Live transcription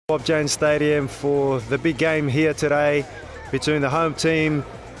Bob Jones Stadium for the big game here today between the home team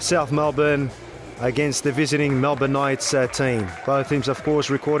South Melbourne against the visiting Melbourne Knights team. Both teams of course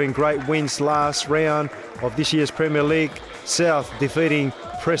recording great wins last round of this year's Premier League. South defeating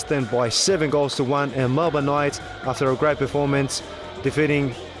Preston by 7-1, and Melbourne Knights, after a great performance,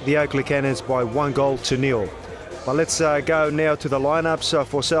 defeating the Oakley Cannons by 1-0. But let's go now to the lineups.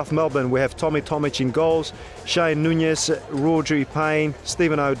 For South Melbourne, we have Tommy Tomic in goals, Shane Nunez, Rodri Payne,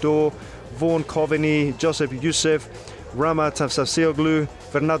 Stephen O'Dore, Vaughan Coveney, Joseph Youssef, Rama Tavsasioglu,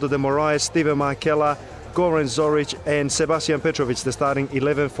 Fernando de Moraes, Steven Markella, Goran Zoric and Sebastian Petrovic, the starting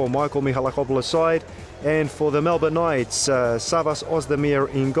 11 for Michael Mihalakopoulos' side. And for the Melbourne Knights, Savas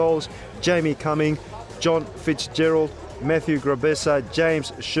Ozdemir in goals, Jamie Cumming, John Fitzgerald, Matthew Grabessa,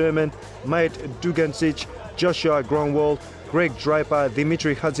 James Sherman, Mate Dugancic, Joshua Gronwald, Greg Draper,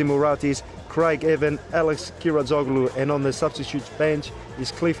 Dimitri Hatzimuratis, Craig Evan, Alex Kirazoglu, and on the substitute bench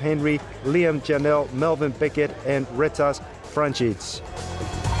is Cliff Henry, Liam Janelle, Melvin Beckett and Retas Franchits.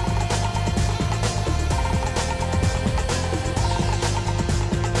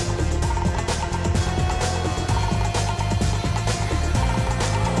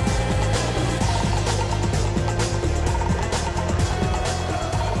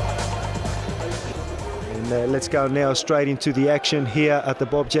 Let's go now straight into the action here at the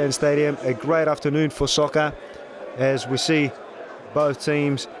Bob Jones Stadium. A great afternoon for soccer as we see both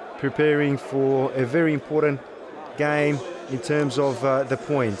teams preparing for a very important game in terms of the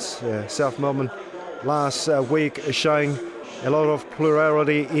points. South Melbourne last week showing a lot of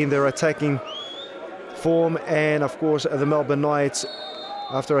plurality in their attacking form, and of course the Melbourne Knights,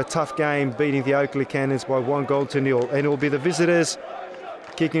 after a tough game, beating the Oakley Cannons by 1-0. And it will be the visitors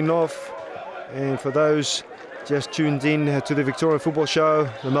kicking off. And for those just tuned in to the Victorian Football Show,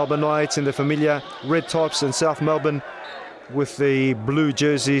 the Melbourne Knights in the familiar red tops and South Melbourne with the blue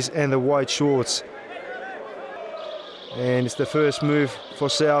jerseys and the white shorts. And it's the first move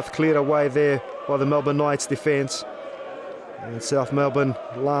for South, cleared away there by the Melbourne Knights defence. And South Melbourne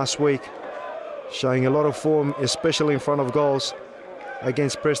last week showing a lot of form, especially in front of goals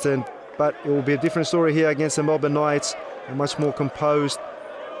against Preston. But it will be a different story here against the Melbourne Knights, a much more composed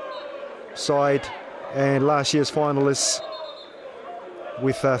side and last year's finalists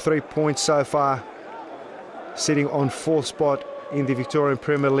with 3 points so far, sitting on 4th spot in the Victorian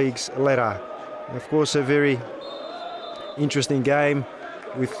Premier League's ladder. Of course, a very interesting game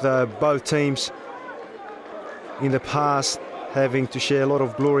with both teams in the past having to share a lot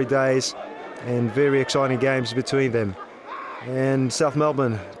of glory days and very exciting games between them. And South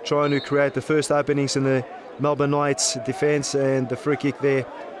Melbourne trying to create the first openings in the Melbourne Knights defence, and the free kick there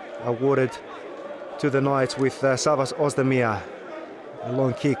awarded to the Knights with Savas Ozdemir. A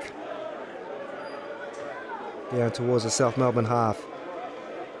long kick down towards the South Melbourne half.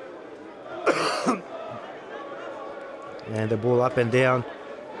 And the ball up and down.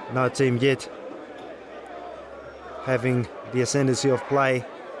 No team yet having the ascendancy of play.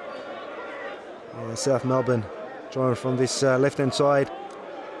 And South Melbourne trying from this left-hand side.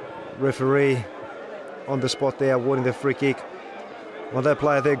 Referee on the spot there awarding the free kick. Well, that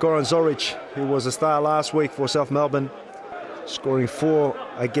player there, Goran Zoric, who was a star last week for South Melbourne, scoring 4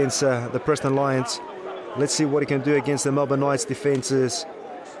 against the Preston Lions. Let's see what he can do against the Melbourne Knights defences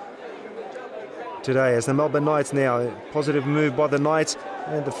today. As the Melbourne Knights now, a positive move by the Knights,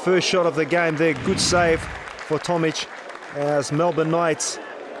 and the first shot of the game there, good save for Tomic, as Melbourne Knights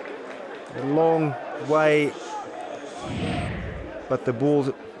a long way, but the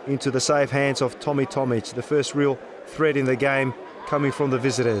ball into the safe hands of Tommy Tomic, the first real threat in the game coming from the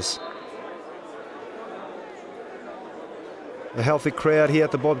visitors. A healthy crowd here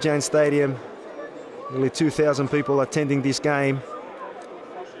at the Bob Jones Stadium. Nearly 2,000 people attending this game.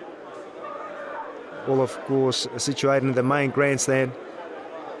 All of course situated in the main grandstand,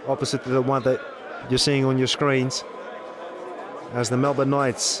 opposite to the one that you're seeing on your screens. As the Melbourne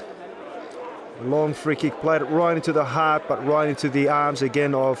Knights, a long free kick played right into the heart, but right into the arms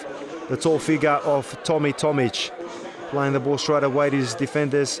again of the tall figure of Tommy Tomic. Playing the ball straight away to his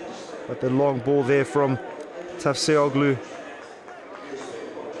defenders, but the long ball there from Tavseoglu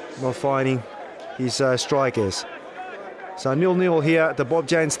not finding his strikers. So 0-0 here at the Bob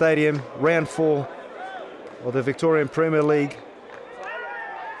Jones Stadium, round 4 of the Victorian Premier League.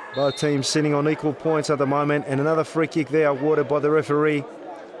 Both teams sitting on equal points at the moment, and another free kick there awarded by the referee,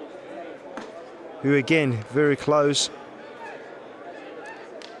 who again very close,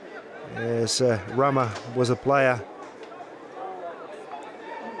 as Rama was a player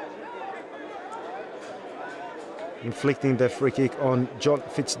inflicting the free kick on John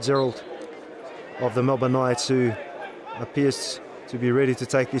Fitzgerald of the Melbourne Knights, who appears to be ready to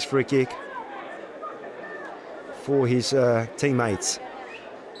take this free kick for his teammates.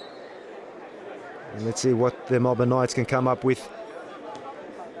 And let's see what the Melbourne Knights can come up with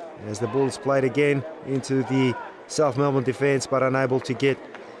as the ball's played again into the South Melbourne defence, but unable to get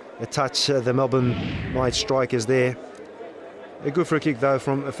a touch. The Melbourne Knights strikers there. A good free kick though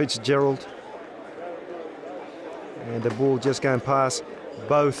from Fitzgerald. And the ball just going past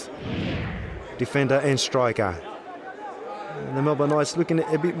both defender and striker. And the Melbourne Knights looking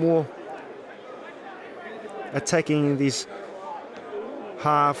a bit more attacking in this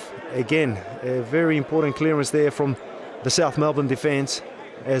half. Again, a very important clearance there from the South Melbourne defence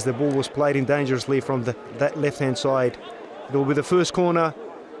as the ball was played in dangerously from that left-hand side. It will be the first corner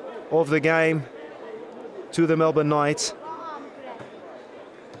of the game to the Melbourne Knights.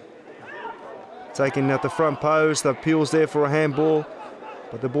 Taken at the front post, the appeals there for a handball,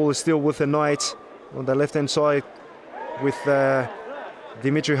 but the ball is still with the Knights on the left-hand side with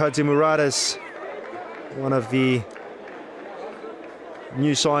Dimitri Hadjimuradis, one of the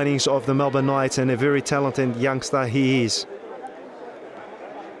new signings of the Melbourne Knights, and a very talented youngster he is.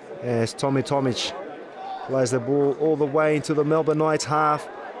 As Tommy Tomic plays the ball all the way into the Melbourne Knights half,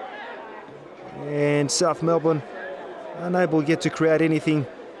 and South Melbourne unable yet to create anything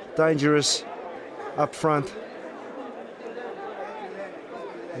dangerous up front.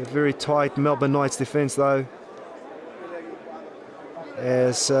 A very tight Melbourne Knights defence though,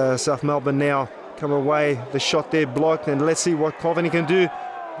 as South Melbourne now come away. The shot there blocked, and let's see what Coveney can do.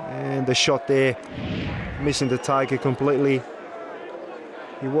 And the shot there missing the target completely.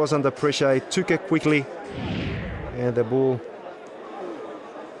 He was under pressure, he took it quickly, and the ball,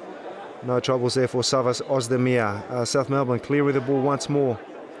 no troubles there for Savas Ozdemir. South Melbourne clear with the ball once more.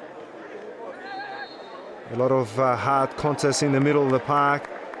 A lot of hard contests in the middle of the park,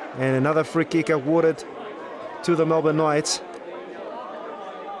 and another free kick awarded to the Melbourne Knights.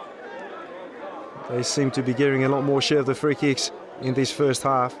 They seem to be getting a lot more share of the free kicks in this first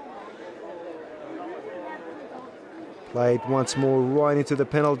half. Played once more right into the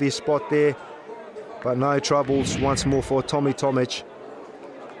penalty spot there, but no troubles once more for Tommy Tomic,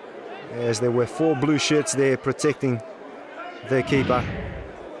 as there were 4 blue shirts there protecting their keeper.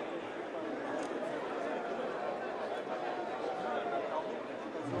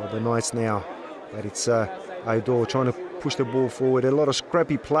 Well, the Knights now, but it's Aidor trying to push the ball forward. A lot of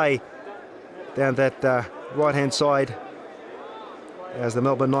scrappy play down that right-hand side as the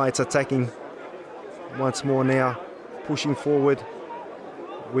Melbourne Knights attacking once more now, pushing forward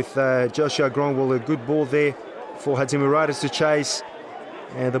with Joshua Gronwell. A good ball there for Hadjimuradis to chase,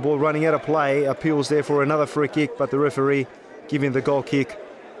 and the ball running out of play. Appeals there for another free kick, but the referee giving the goal kick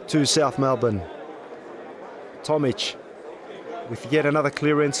to South Melbourne. Tomic with yet another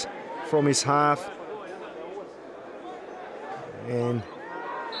clearance from his half, and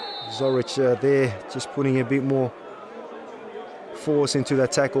Zoric there just putting a bit more force into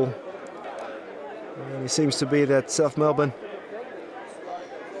that tackle. And it seems to be that South Melbourne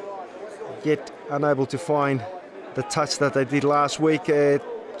yet unable to find the touch that they did last week. A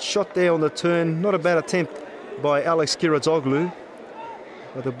shot there on the turn, not a bad attempt by Alex Kirazoglu,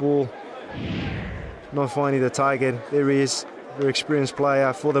 but the ball not finding the target. There he is, very experienced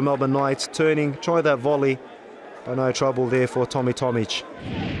player for the Melbourne Knights, turning, try that volley, but no trouble there for Tommy Tomic.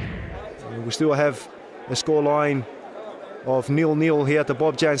 And we still have a scoreline of 0-0 here at the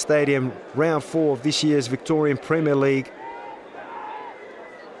Bob Jones Stadium, round 4 of this year's Victorian Premier League,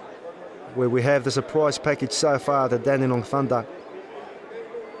 where we have the surprise package so far, the Dandenong Thunder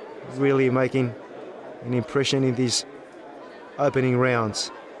really making an impression in these opening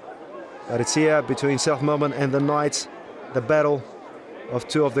rounds. But it's here between South Melbourne and the Knights, the battle of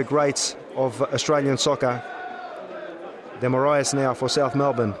 2 of the greats of Australian soccer. The Marias now for South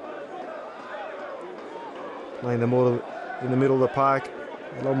Melbourne, playing the model in the middle of the park.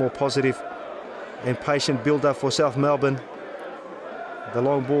 A lot more positive and patient build-up for South Melbourne. The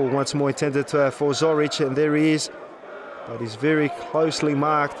long ball once more intended for Zoric, and there he is, but he's very closely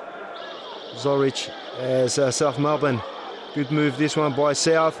marked. Zoric as South Melbourne. Good move this one by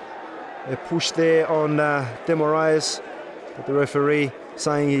South. A push there on Demorias, but the referee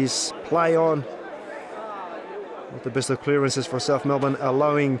saying he's play on. Not the best of clearances for South Melbourne,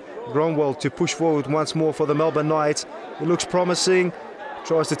 allowing Gronwell to push forward once more for the Melbourne Knights. It looks promising,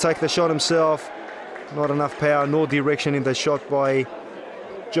 tries to take the shot himself. Not enough power nor direction in the shot by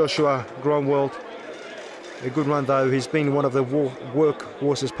Joshua Gronwell. A good run though. He's been one of the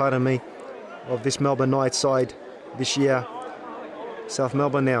workhorses, pardon me, of this Melbourne Knights side this year. South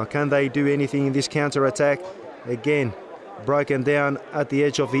Melbourne now, can they do anything in this counter-attack? Again, broken down at the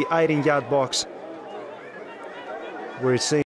edge of the 18-yard box, where it seems